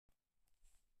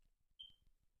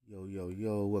Yo, yo,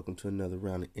 yo, welcome to another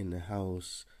round of In the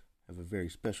House. I have a very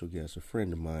special guest, a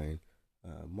friend of mine,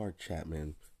 Mark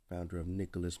Chapman, founder of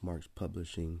Nicolas Marks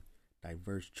Publishing,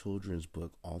 diverse children's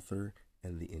book author,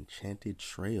 and The Enchanted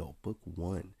Trail, Book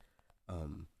One.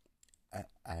 Um,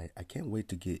 I can't wait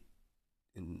to get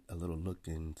in a little look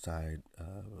inside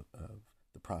of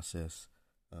the process.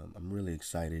 I'm really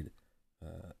excited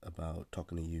about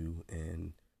talking to you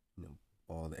and you know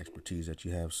all the expertise that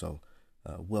you have. So,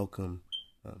 welcome.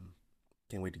 Um,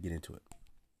 can't wait to get into it.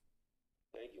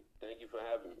 Thank you. Thank you for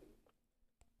having me.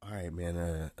 All right,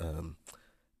 man.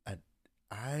 I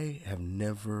I have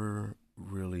never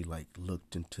really like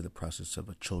looked into the process of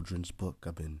a children's book.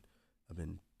 I've been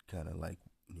kind of like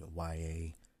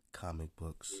YA comic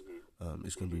books. hmm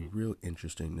It's gonna be hmm real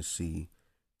interesting to see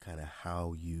kind of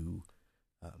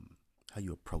um, how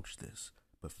you approach this.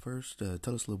 But first,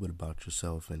 tell us a little bit about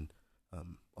yourself and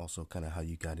also kind of how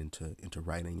you got into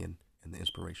writing and the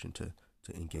inspiration to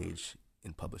engage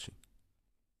in publishing.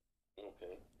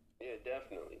 Okay. Yeah,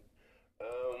 definitely.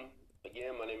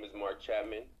 Again, my name is Mark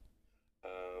Chapman.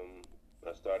 Um,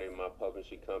 I started my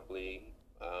publishing company,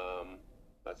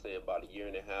 I'd say about a year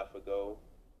and a half ago,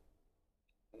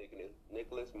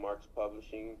 Nicholas Marks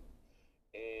Publishing.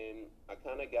 And I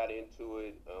kind of got into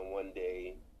it one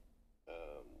day.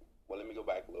 Um, well, let me go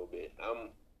back a little bit.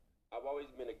 I've always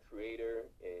been a creator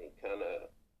and kind of,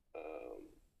 um,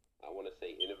 I want to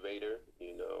say innovator.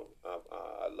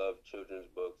 I love children's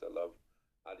books. I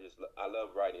love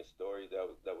writing stories.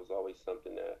 That was always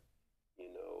something that,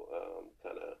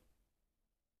 kind of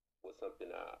was something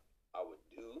I would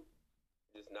do,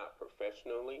 just not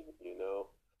professionally.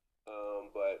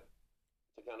 But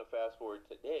to kind of fast forward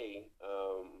today,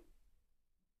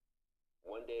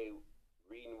 one day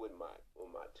reading with my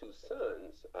two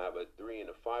sons. I have a 3 and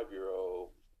a 5 year old,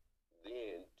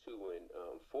 then 2 and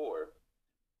 4.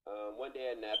 One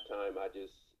day at nap time, I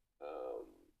just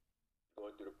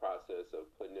going through the process of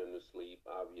putting them to sleep,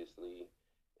 obviously,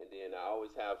 and then I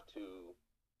always had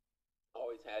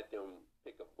them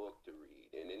pick a book to read.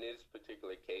 And in this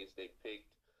particular case, they picked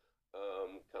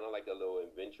kind of like a little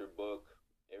adventure book.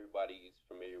 Everybody's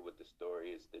familiar with the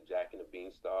story. It's the Jack and the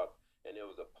Beanstalk, and it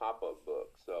was a pop-up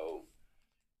book. So,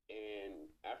 and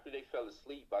after they fell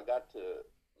asleep, I got to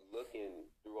looking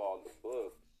through all the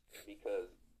books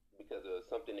because because of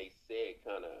something they said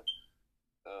kind of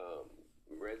um,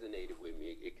 resonated with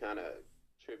me. It kind of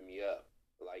tripped me up.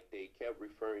 Like they kept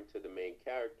referring to the main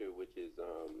character, which is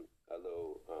a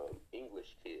little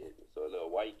English kid, so a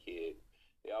little white kid.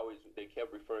 They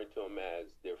kept referring to him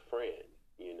as their friend,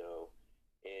 you know,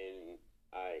 and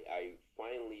I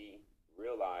finally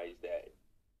realized that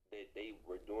they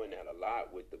were doing that a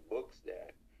lot with the books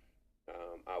that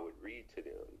I would read to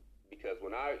them because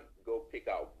when I go pick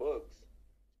out books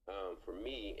for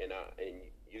me, and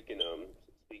you can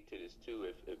speak to this too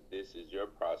if this is your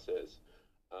process.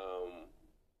 Um,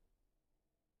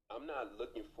 I'm not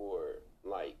looking for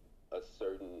like a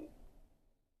certain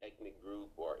ethnic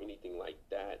group or anything like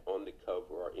that on the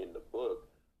cover or in the book.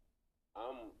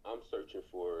 I'm searching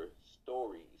for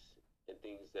stories and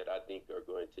things that I think are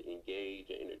going to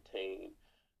engage and entertain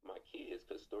my kids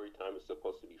because story time is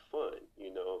supposed to be fun.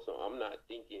 So I'm not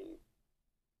thinking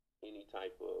any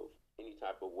type of any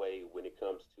type of way when it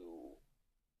comes to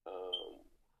um,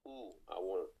 who I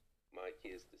want my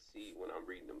kids to see when I'm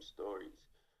reading them stories.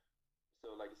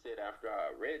 So, like I said, after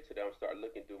I read to them, I started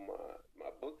looking through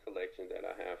my book collection that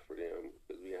I have for them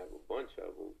because we have a bunch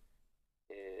of them.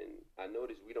 And I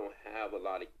noticed we don't have a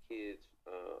lot of kids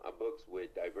books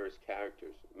with diverse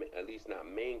characters, at least not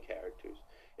main characters.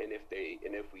 And if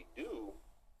we do,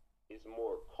 it's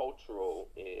more cultural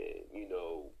and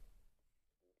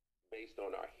based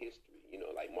on our history.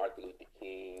 Like Martin Luther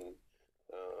King,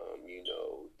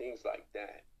 things like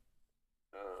that.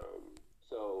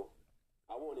 So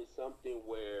I wanted something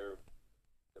where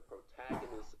the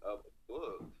protagonist of the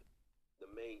book, the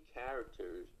main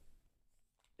characters,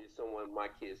 is someone my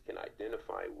kids can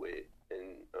identify with.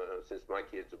 And since my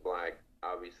kids are black,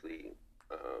 obviously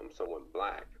someone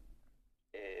black.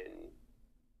 And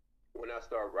when I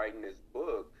started writing this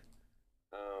book,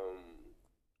 um,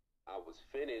 I was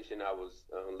finished and I was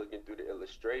looking through the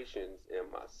illustrations, and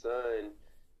my son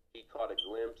he caught a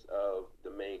glimpse of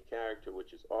the main character,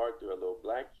 which is Arthur, a little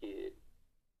black kid.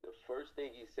 The first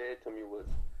thing he said to me was,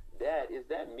 "Dad, is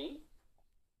that me?"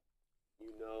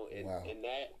 And Wow. and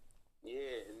that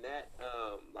yeah, and that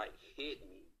like hit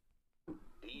me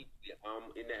deeply.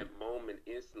 In that moment,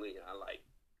 instantly,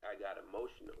 I got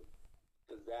emotional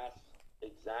because that's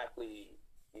exactly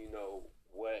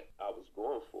what I was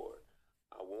going for.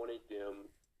 I wanted them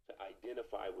to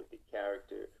identify with the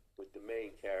character, with the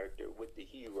main character, with the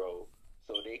the hero,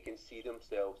 so they can see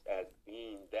themselves as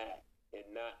being that, and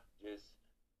not just,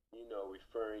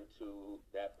 referring to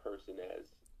that person as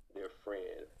their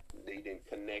friend. They didn't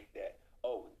connect that.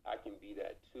 Oh, I can be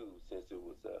that too, since it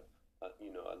was a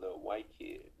little white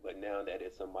kid. But now that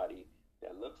it's somebody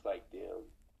that looks like them,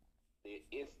 they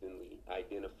instantly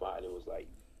identified. It was like,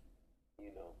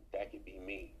 that could be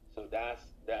me. So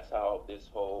that's how this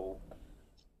whole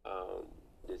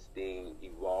this thing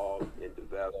evolved and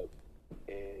developed,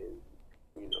 and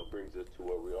brings us to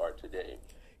where we are today.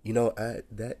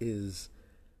 That is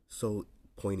so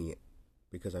poignant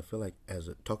because I feel like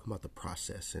talking about the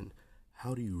process and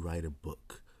how do you write a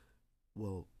book?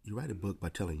 Well, you write a book by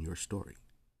telling your story.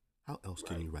 How else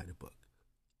can Right. you write a book?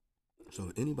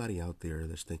 So anybody out there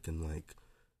that's thinking like,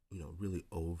 really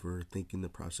overthinking the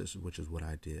process, which is what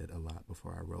I did a lot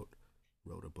before I wrote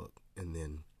a book, and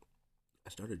then I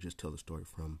started to just tell the story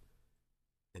from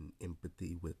an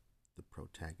empathy with the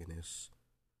protagonist,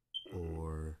 Mm-hmm.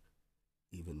 or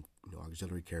even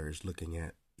auxiliary characters, looking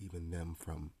at even them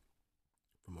from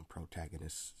a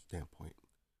protagonist standpoint,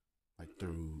 like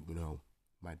Mm-hmm. through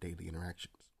my daily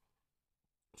interactions.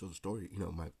 So the story,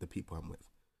 the people I'm with,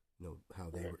 how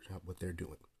they Right. were, what they're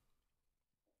doing.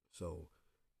 So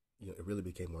it really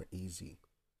became more easy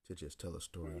to just tell a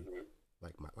story Mm-hmm.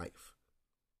 like my life.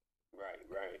 Right.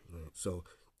 Right. Right. So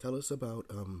tell us about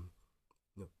you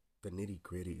know, the nitty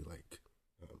gritty, like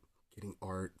getting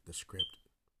art, the script.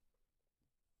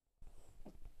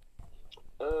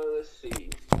 Let's see.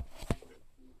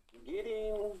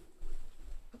 Getting.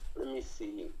 Let me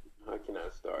see. How can I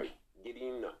start?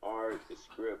 Getting the art, the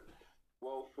script.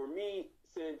 Well, for me,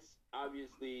 since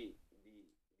obviously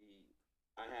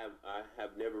I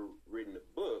have never written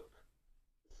a book,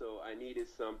 so I needed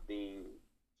something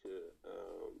to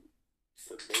um,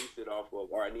 to base it off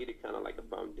of, or I needed kind of like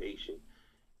a foundation.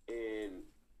 And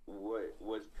what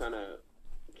was kind of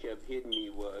kept hitting me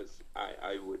was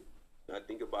I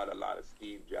think about a lot of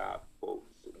Steve Jobs quotes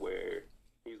where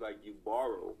he's like, you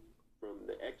borrow from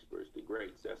the experts, the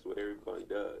greats. That's what everyone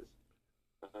does.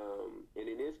 And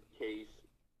in this case,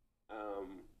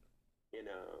 um, in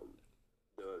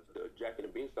the Jack and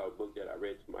the Beanstalk book that I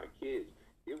read to my kids,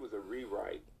 it was a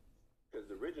rewrite because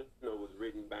the original was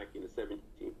written back in the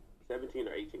 17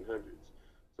 or 1800s.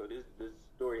 So this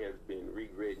story has been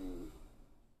rewritten,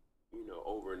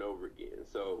 over and over again.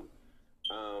 So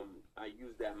I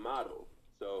use that model.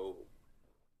 So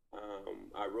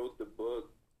I wrote the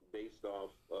book based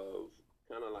off of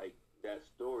kind of like that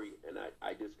story, and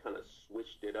I just kind of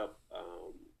switched it up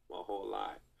a whole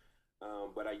lot.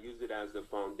 But I use it as a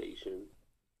foundation,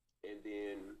 and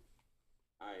then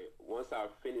once I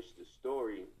finished the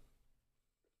story,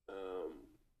 um,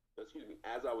 excuse me,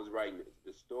 as I was writing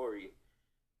the story,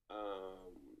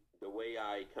 um, the way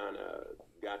I kind of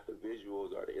got the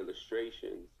visuals or the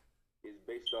illustrations is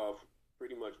based off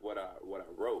pretty much what I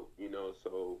wrote.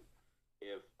 So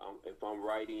if I'm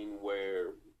writing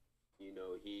where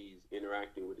he's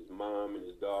interacting with his mom and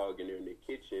his dog and they're in the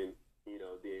kitchen,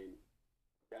 then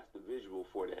that's the visual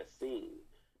for that scene.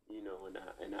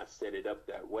 And I set it up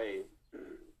that way.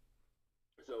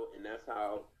 So, and that's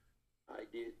how I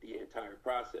did the entire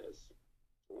process.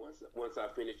 Once I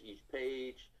finished each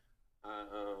page, I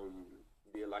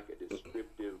did like a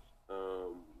descriptive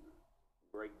um,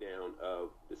 breakdown of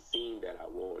the scene that I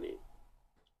wanted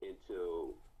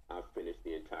until I finished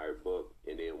the entire book.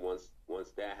 And then once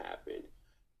that happened,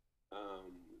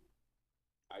 um,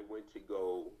 I went to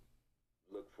go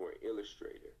look for an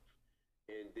illustrator.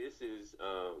 And this is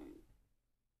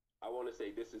I want to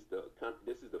say this is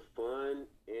the fun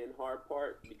and hard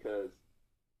part because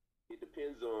it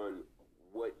depends on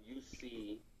what you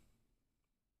see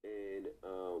and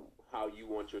how you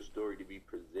want your story to be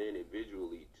presented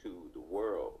visually to the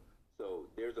world. So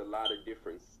there's a lot of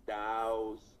different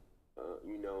styles,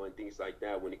 and things like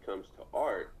that when it comes to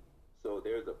art. So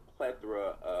there's a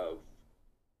plethora of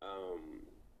um,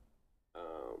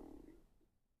 um,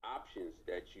 options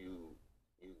that you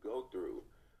go through.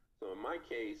 So in my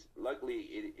case, luckily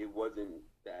it wasn't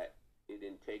that it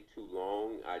didn't take too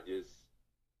long.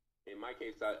 In my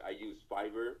case, I use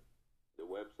Fiverr, the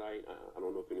website. I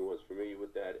don't know if anyone's familiar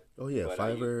with that, Oh yeah, but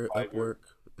I use Fiverr, Fiverr.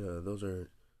 Upwork, those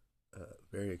are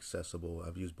very accessible.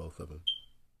 I've used both of them.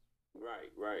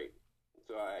 Right, right.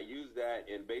 So I used that,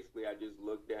 and basically I just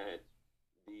looked at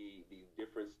the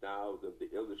different styles of the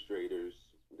illustrators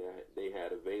that they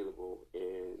had available,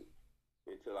 and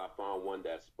until I found one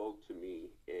that spoke to me,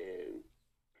 and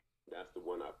that's the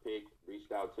one I picked.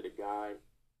 Reached out to the guy,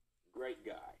 great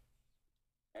guy,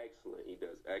 excellent. He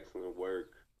does excellent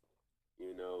work,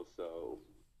 So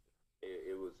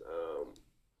it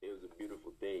was a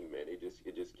beautiful thing, man.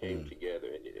 just came together,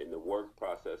 and the work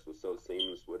process was so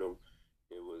seamless with him.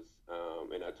 It was,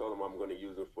 and I told him I'm going to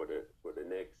use him for the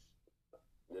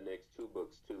next two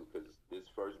books too, because this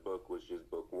first book was just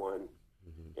book one,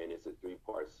 and it's a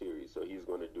three-part series. So he's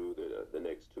going to do the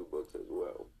next two books as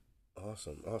well.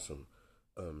 Awesome, awesome.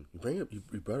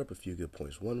 You brought up a few good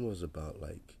points. One was about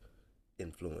like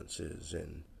influences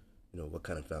and what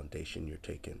kind of foundation you're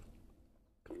taking.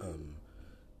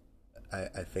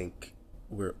 I think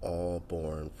we're all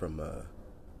born from a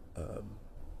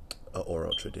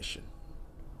oral tradition,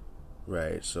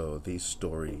 right? So these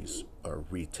stories are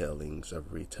retellings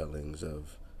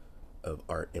of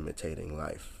art imitating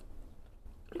life.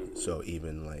 So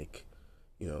even like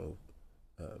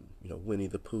Winnie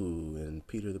the Pooh and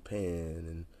Peter the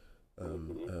Pan,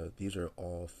 and these are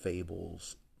all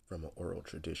fables from an oral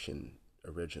tradition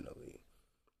originally.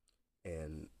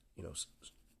 And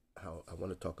how I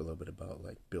want to talk a little bit about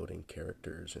like building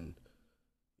characters, and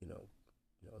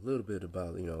a little bit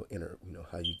about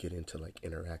how you get into like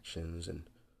interactions, and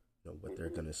what they're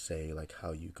gonna say, like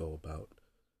how you go about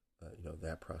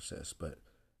that process. But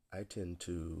I tend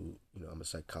to I'm a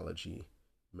psychology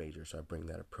major, so I bring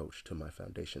that approach to my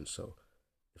foundation. So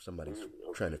if somebody's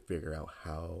trying to figure out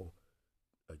how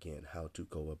to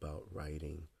go about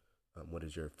writing, what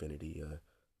is your affinity?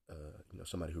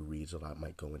 Somebody who reads a lot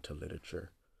might go into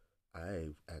literature.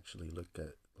 I actually looked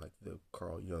at like the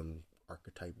Carl Jung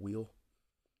archetype wheel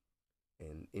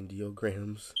and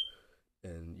ideograms,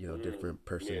 and different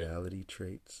personality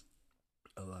traits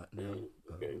a lot now,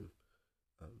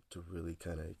 to really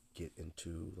kind of get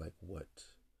into like what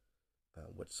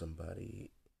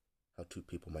somebody, how two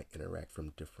people might interact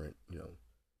from different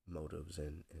motives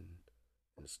and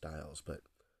styles. But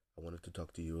I wanted to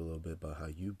talk to you a little bit about how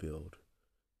you build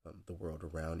the world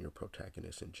around your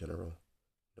protagonist in general,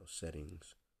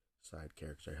 settings, side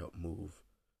character, help move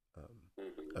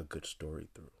a good story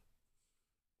through.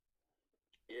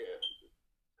 Yeah.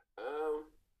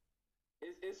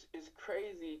 It's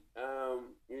crazy.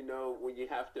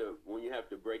 When you have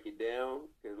to break it down,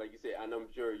 because like you said, and I'm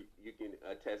sure you can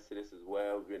attest to this as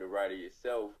well, being a writer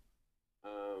yourself.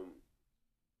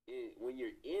 When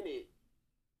you're in it,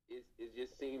 it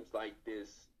just seems like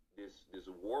this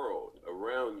world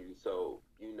around you. So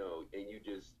and you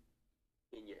just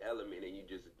in your element, and you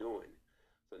just doing.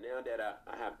 So now that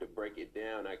I have to break it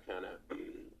down, I kind of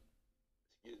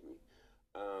excuse me.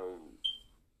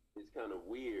 It's kind of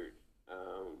weird,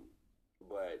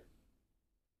 but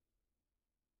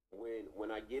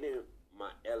when I get in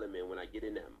my element, when I get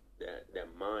in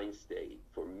that mind state,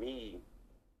 for me,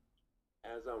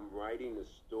 as I'm writing the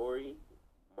story,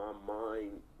 my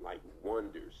mind like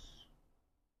wanders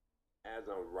as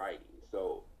I'm writing.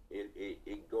 So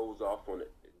it goes off on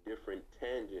different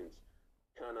tangents,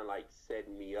 kind of like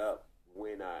setting me up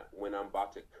when I'm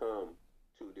about to come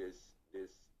to this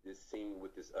scene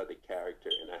with this other character,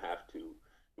 and I have to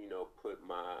put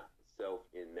myself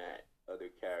in that other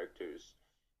character's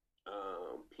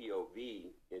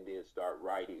POV, and then start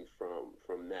writing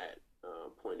from that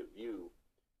point of view,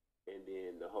 and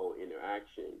then the whole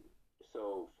interaction.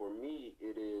 So for me,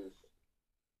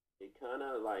 it kind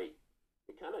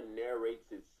of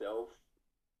narrates itself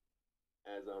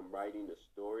as I'm writing the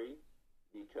story,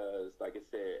 because like I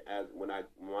said, as when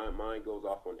my mind goes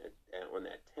off on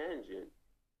that tangent,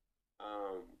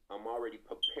 I'm already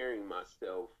preparing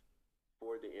myself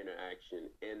for the interaction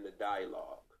and the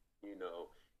dialogue,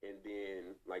 and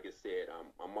then like I said,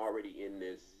 I'm already in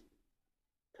this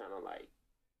kind of like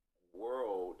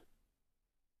world,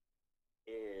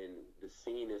 and the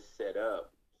scene is set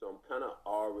up, so I'm kind of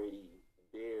already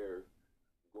there,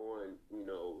 going,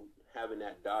 having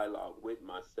that dialogue with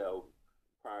myself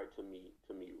prior to me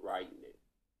writing it.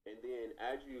 And then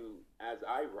as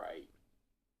I write,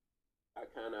 I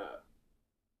kind of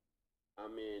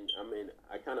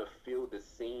I kind of feel the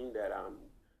scene that I'm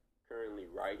currently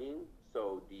writing.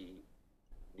 So the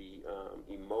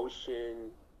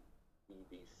emotion,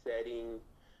 the setting,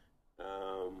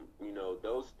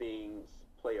 those things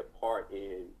play a part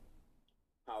in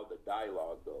how the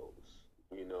dialogue goes.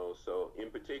 So in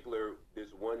particular,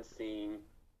 this one scene,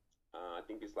 I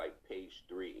think it's like page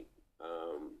 3,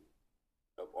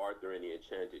 of Arthur and the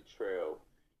Enchanted Trail.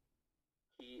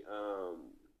 He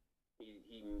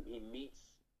he meets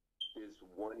this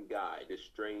one guy, this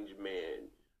strange man,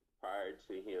 prior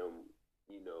to him,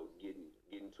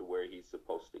 getting to where he's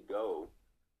supposed to go,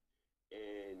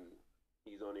 and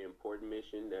he's on an important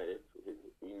mission that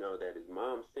his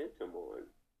mom sent him on.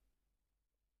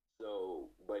 So,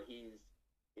 but he's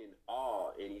in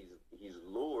awe, and he's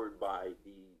lured by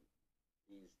these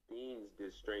things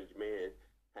this strange man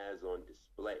has on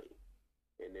display,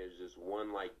 and and there's this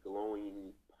one like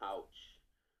glowing pouch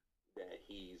that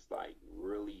he's like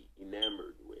really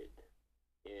enamored with,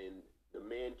 and the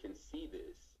man can see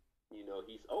this.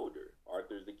 He's older.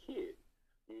 Arthur's a kid.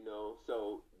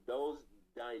 So those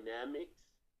dynamics,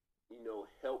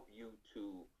 help you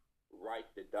to write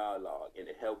the dialogue, and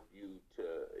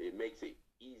it makes it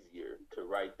easier to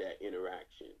write that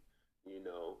interaction.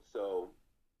 So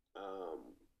um,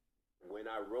 when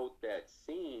I wrote that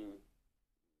scene,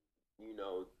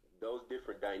 those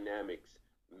different dynamics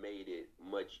made it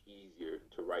much easier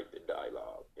to write the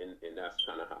dialogue, and that's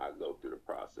kind of how I go through the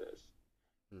process.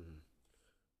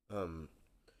 Mm-hmm. Um,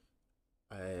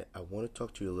 I want to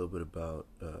talk to you a little bit about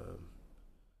um,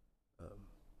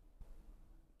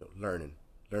 learning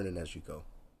as you go.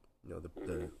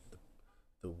 Mm-hmm.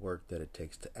 The work that it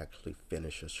takes to actually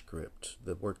finish a script,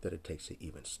 the work that it takes to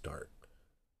even start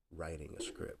writing a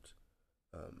script.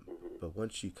 Mm-hmm. But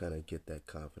once you kind of get that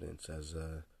confidence as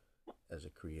a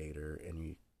creator,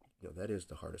 and that is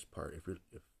the hardest part. If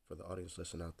for the audience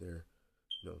listening out there,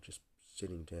 just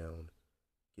sitting down,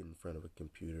 get in front of a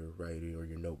computer, writing, or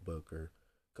your notebook, or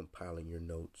compiling your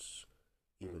notes,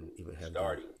 even have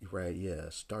Starting. right, yeah,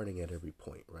 starting at every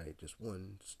point, right, just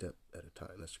one step at a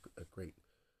time. That's a great,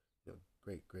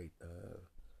 great uh,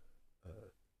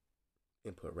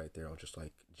 input right there on just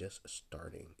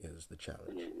starting is the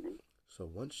challenge. Mm-hmm. So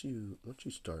once you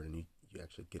start and you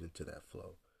actually get into that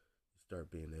flow, you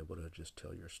start being able to just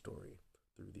tell your story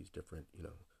through these different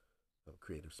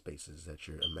creative spaces that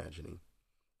you're imagining,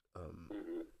 um,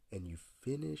 Mm-hmm. and you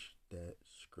finish that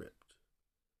script.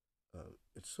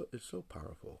 It's so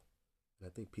powerful, and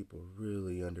I think people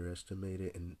really underestimate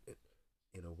it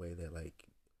in a way that like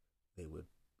they would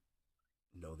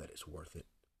know that it's worth it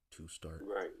to start,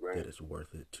 Right, that right. it's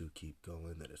worth it to keep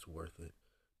going, that it's worth it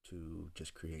to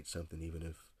just create something, even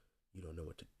if you don't know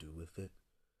what to do with it.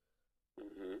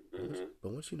 Mm-hmm. But once, Mm-hmm.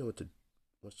 but once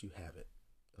you have it,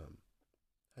 um,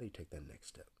 how do you take that next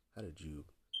step? How did you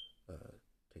uh,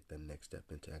 take that next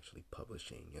step into actually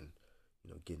publishing and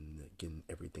getting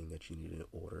everything that you need in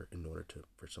order to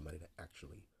for somebody to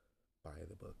actually buy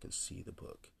the book and see the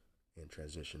book and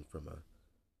transition from a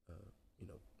you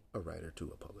know a writer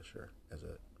to a publisher as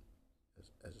a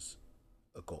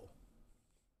goal?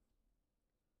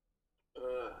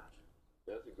 Uh,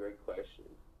 that's a great question.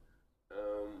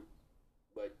 Um,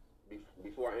 but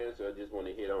before I answer, I just want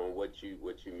to hit on what you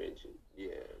mentioned.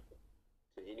 Yeah,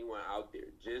 to anyone out there,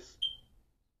 just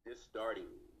starting,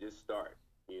 just start.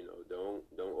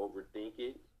 Don't overthink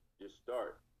it. Just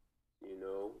start. And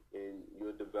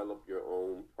you'll develop your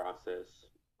own process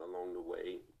along the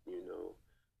way.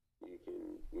 You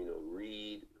can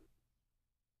read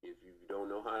if you don't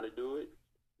know how to do it.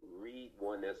 Read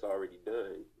one that's already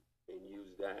done and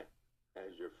use that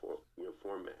as your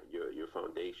format, your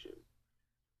foundation.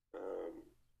 Um,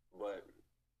 but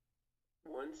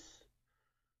once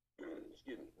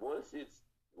excuse me, once it's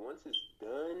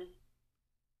done,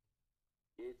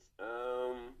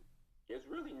 it's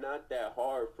really not that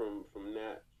hard from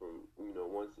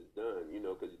once it's done,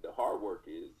 because the hard work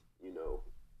is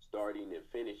starting and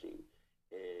finishing,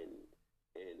 and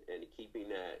and keeping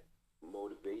that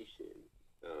motivation,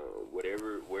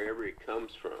 wherever it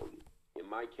comes from. In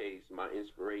my case, my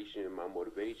inspiration, my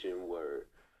motivation were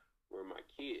my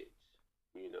kids,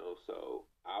 so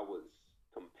I was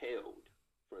compelled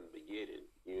from the beginning,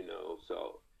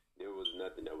 so there was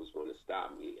nothing that was going to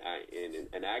stop me.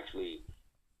 And actually,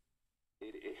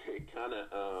 it kind of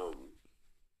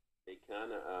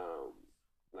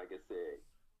like I said,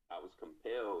 I was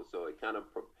compelled, so it kind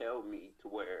of propelled me to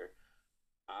where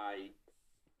I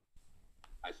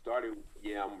I started,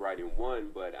 yeah, I'm writing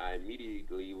one, but I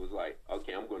immediately was like,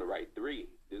 okay, I'm going to write three.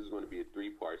 This is going to be a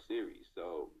three-part series.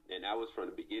 So, and that was from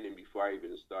the beginning before I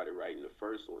even started writing the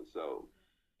first one. So,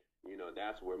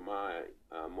 that's where my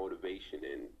motivation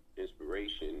and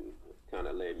inspiration kind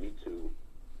of led me to.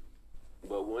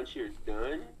 But once you're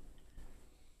done,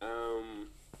 um,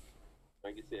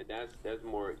 like I said, that's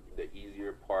more the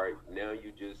easier part. Now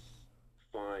you just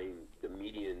find the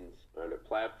medians or the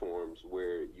platforms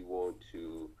where you want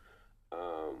to,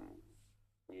 um,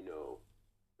 you know,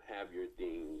 have your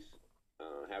things,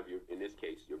 have your, in this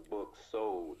case, your book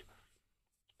sold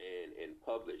and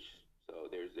published. So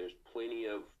there's plenty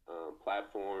of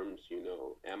platforms.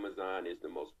 Amazon is the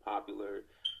most popular,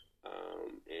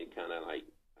 and kind of like,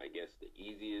 I guess, the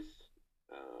easiest.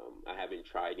 I haven't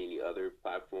tried any other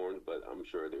platforms, but I'm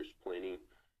sure there's plenty.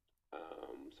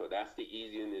 So that's the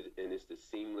easy, and it's the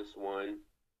seamless one.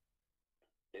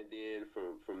 And then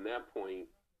from that point,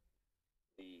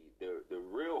 the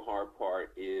real hard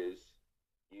part is,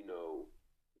 you know,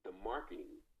 the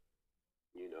marketing.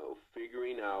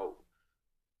 Figuring out,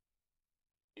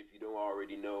 if you don't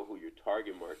already know who your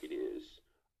target market is,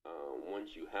 once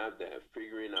you have that,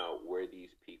 figuring out where these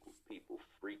people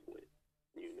frequent,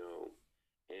 you know,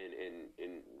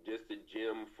 and just a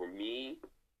gem for me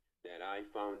that I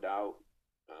found out,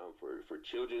 for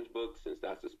children's books, since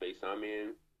that's the space I'm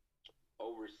in.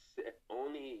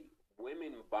 Only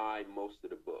women buy most of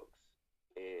the books,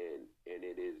 and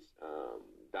it is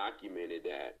documented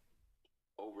that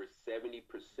over 70%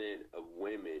 of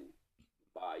women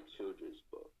buy children's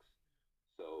books.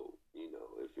 So,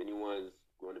 if anyone's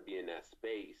going to be in that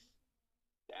space,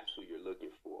 that's who you're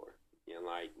looking for. And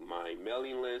like my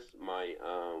mailing list, my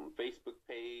Facebook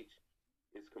page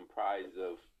is comprised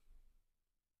of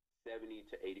 70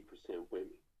 to 80%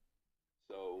 women.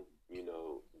 So,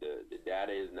 the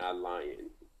data is not lying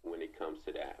when it comes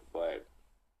to that. But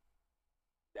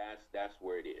that's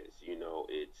where it is.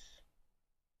 It's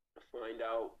find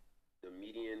out the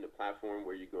median, the platform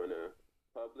where you're gonna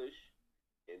publish,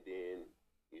 and then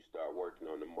you start working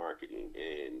on the marketing,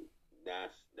 and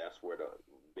that's where the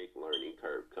big learning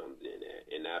curve comes in at,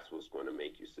 and that's what's going to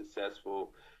make you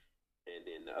successful. And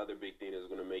then the other big thing that's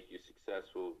going to make you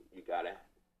successful, you gotta,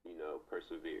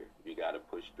 persevere. You gotta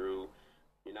push through.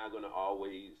 You're not going to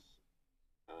always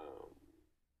um,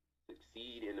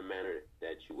 succeed in the manner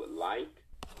that you would like,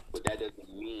 but that doesn't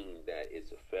mean that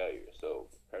it's a failure. So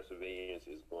perseverance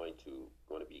is going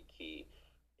to be key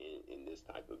in this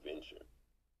type of venture.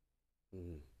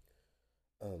 Mm.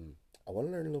 I want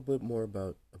to learn a little bit more you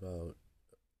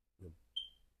know,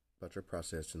 about your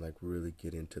process and like really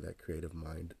get into that creative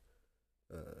mind.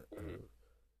 Mm-hmm.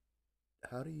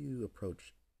 How do you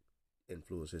approach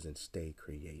influences and stay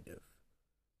creative?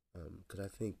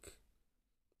 Because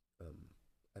um,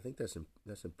 I think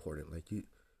that's important. Like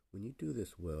when you do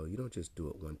this well, you don't just do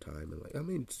it one time and like I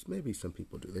mean, maybe some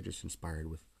people do. They're just inspired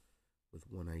with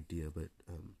one idea, but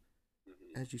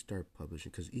Mm-hmm. as you start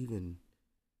publishing, because even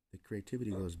the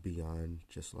creativity goes beyond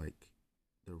just like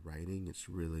the writing. It's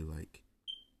really like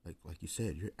you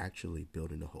said, you're actually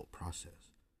building the whole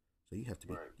process. So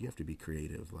Right. you have to be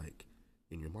creative, like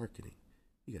in your marketing.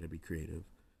 You got to be creative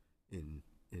in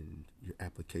your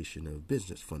application of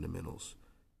business fundamentals.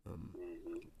 Um,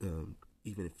 Mm-hmm. um,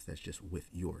 Even if that's just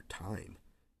with your time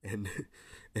and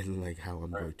and like how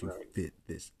I'm Right. going to Right. fit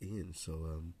this in. So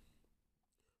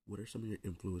what are some of your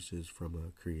influences from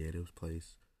a creative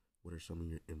place? What are some of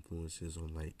your influences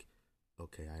on like,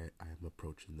 okay, I am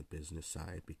approaching the business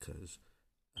side because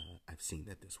I've seen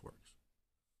that this works.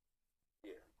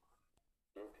 Yeah.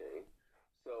 Okay.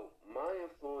 So my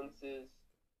influences,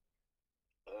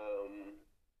 um,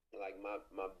 like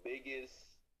my biggest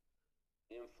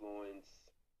influence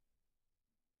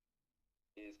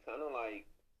is kind of like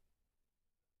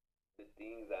the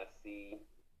things I see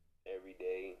every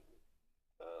day.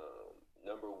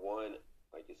 Number one,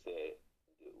 like you said,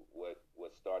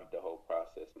 what started the whole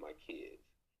process, my kids,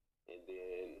 and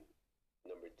then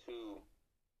number two,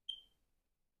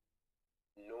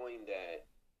 knowing that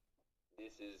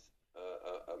this is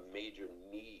a major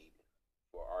need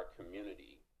for our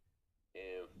community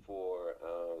and for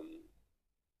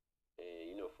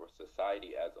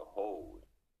society as a whole,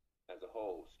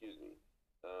 excuse me,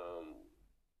 um,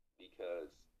 because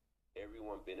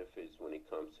everyone benefits when it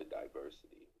comes to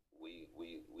diversity.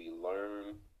 We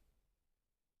learn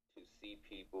to see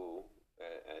people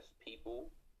as people.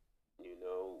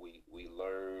 We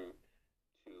learn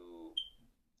to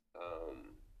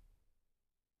um,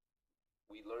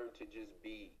 we learn to just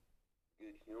be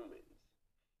good humans.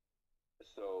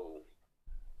 So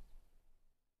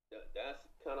that's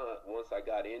kind of, once I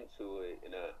got into it,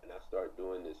 and I started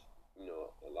doing this,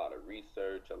 a lot of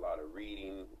research, a lot of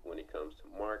reading when it comes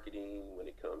to marketing, when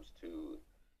it comes to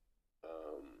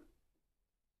um,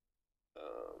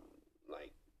 um,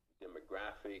 like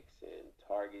demographics and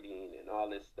targeting and all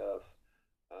this stuff.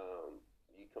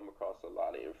 You come across a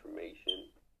lot of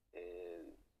information, and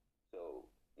so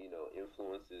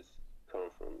influences come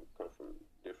from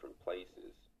different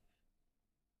places.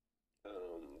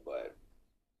 But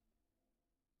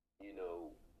you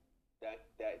know that's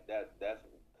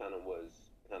kind of was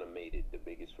kind of made it the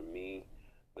biggest for me.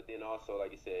 But then also,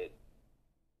 like you said,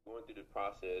 going through the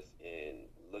process and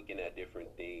looking at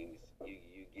different things,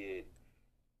 you get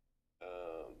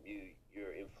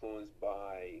you're influenced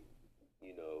by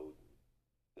you know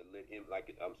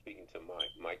like I'm speaking to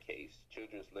my case,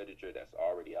 children's literature that's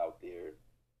already out there,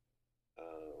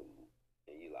 um,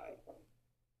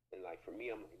 and like for me,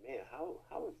 I'm like, man,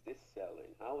 how is this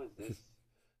selling? How is this,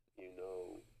 you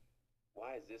know,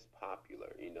 why is this popular?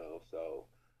 So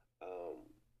um,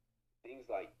 things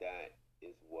like that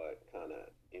is what kind of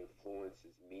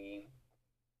influences me.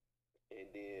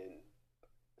 then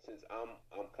since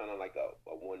I'm kind of like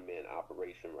a one man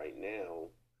operation right now,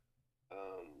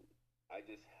 I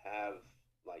just have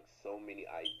like so many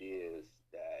ideas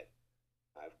that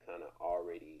I've kind of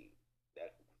already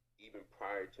that even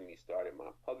prior to me starting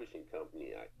my publishing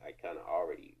company, I kind of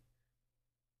already,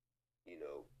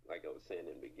 like I was saying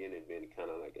in the beginning, been kind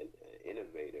of like an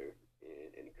innovator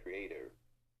and creator.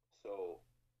 So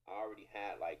I already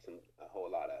had like a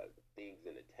whole lot of things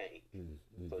in the tank.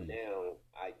 So Mm-hmm. now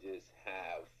I just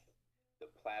have the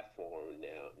platform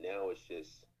now. Now it's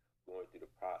just going through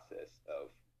the process of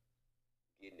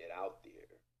getting it out there,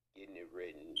 getting it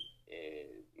written,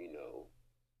 and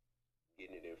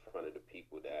getting it in front of the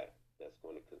people that's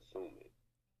going to consume it.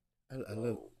 I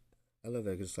love So, I love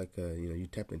that. It's like you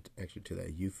tap into actually to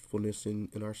that youthfulness in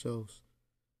ourselves.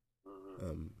 mhm,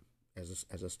 Um,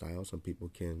 as a style, some people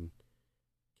can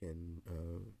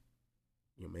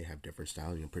may have different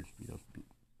styles.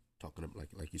 Talking about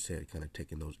like you said, kind of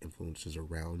taking those influences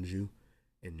around you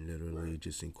and literally right,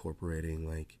 just incorporating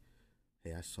like,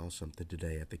 hey, I saw something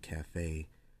today at the cafe.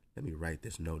 Let me write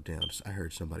this note down. I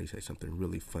heard somebody say something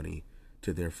really funny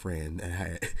to their friend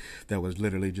that was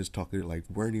literally just talking, like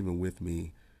weren't even with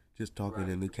me, just talking right,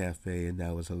 in the cafe, and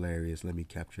that was hilarious. Let me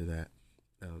capture that.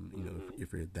 mhm,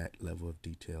 If you're at that level of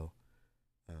detail,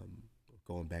 um,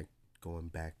 going back, going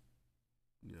back,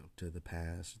 to the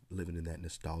past, living in that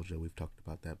nostalgia. We've talked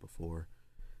about that before.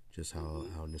 Just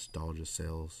mhm, how nostalgia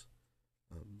sells.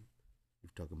 Um,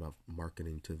 we've talked about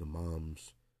marketing to the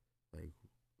moms, like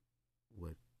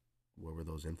what what were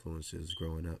those influences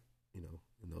growing up,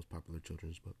 in those popular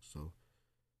children's books. So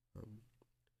um,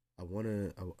 I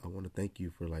wanna thank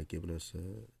you for like giving us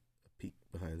a peek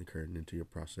behind the curtain into your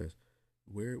process.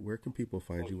 Where can people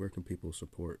find you? mhm. Where can people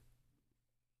support?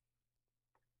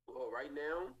 Well, right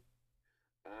now,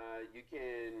 you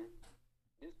can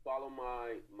just follow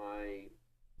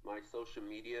my social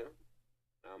media.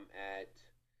 I'm at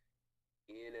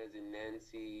N as in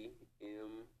Nancy,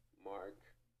 M Mark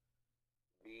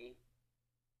B,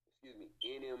 excuse me,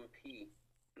 NMP,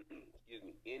 excuse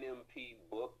me, NMP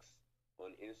Books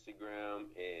on Instagram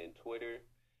and Twitter,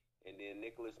 and then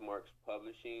Nicholas Marks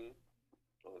Publishing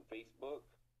on Facebook.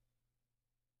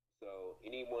 So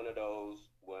any one of those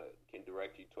can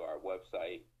direct you to our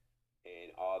website,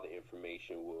 and all the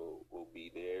information will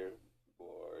be there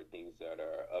for things that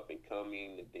are up and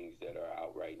coming, the things that are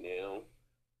out right now.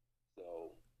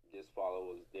 So just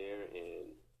follow us there, and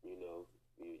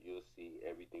you'll see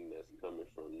everything that's coming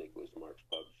from Nicholas Marks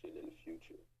Publishing in the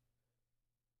future.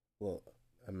 Well,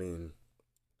 I mean,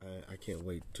 I can't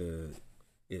wait to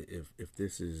if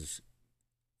this is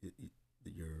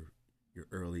your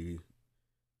early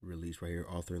release right here,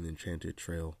 Author and the Enchanted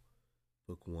Trail,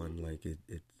 book one. Hmm. Like it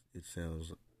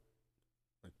sounds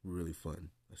like really fun.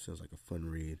 It sounds like a fun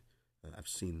read. I've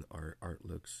seen the art. Art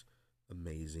looks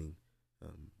amazing.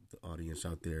 The audience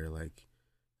out there, like,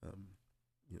 um,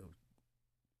 you know,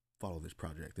 follow this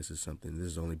project. This is something. This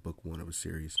is only book one of a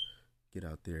series. Get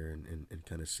out there and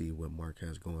kind of see what Mark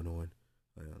has going on.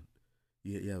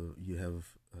 You have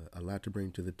a lot to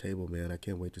bring to the table, man. I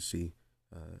can't wait to see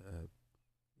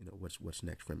what's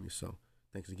next from you. So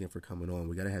thanks again for coming on.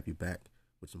 We got to have you back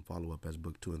with some follow up as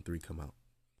book 2 and 3 come out.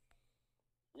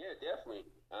 Yeah, definitely.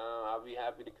 I'll be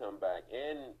happy to come back.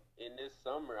 And in this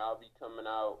summer, I'll be coming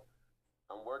out.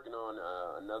 I'm working on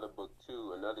another book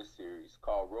too, another series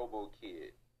called Robo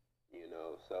Kid.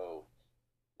 So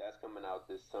that's coming out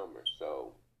this summer.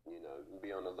 So you can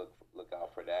be on the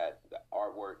lookout for that. The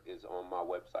artwork is on my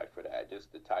website for that,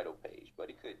 just the title page, but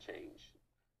it could change.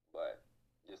 But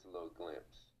just a little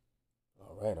glimpse.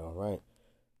 All right, all right.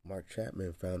 Mark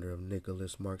Chapman, founder of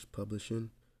Nicolas Marks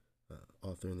Publishing,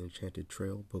 author in the Enchanted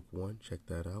Trail, book one. Check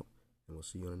that out, and we'll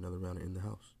see you on another round of In the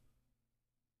House.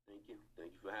 Thank you.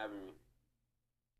 Thank you for having me.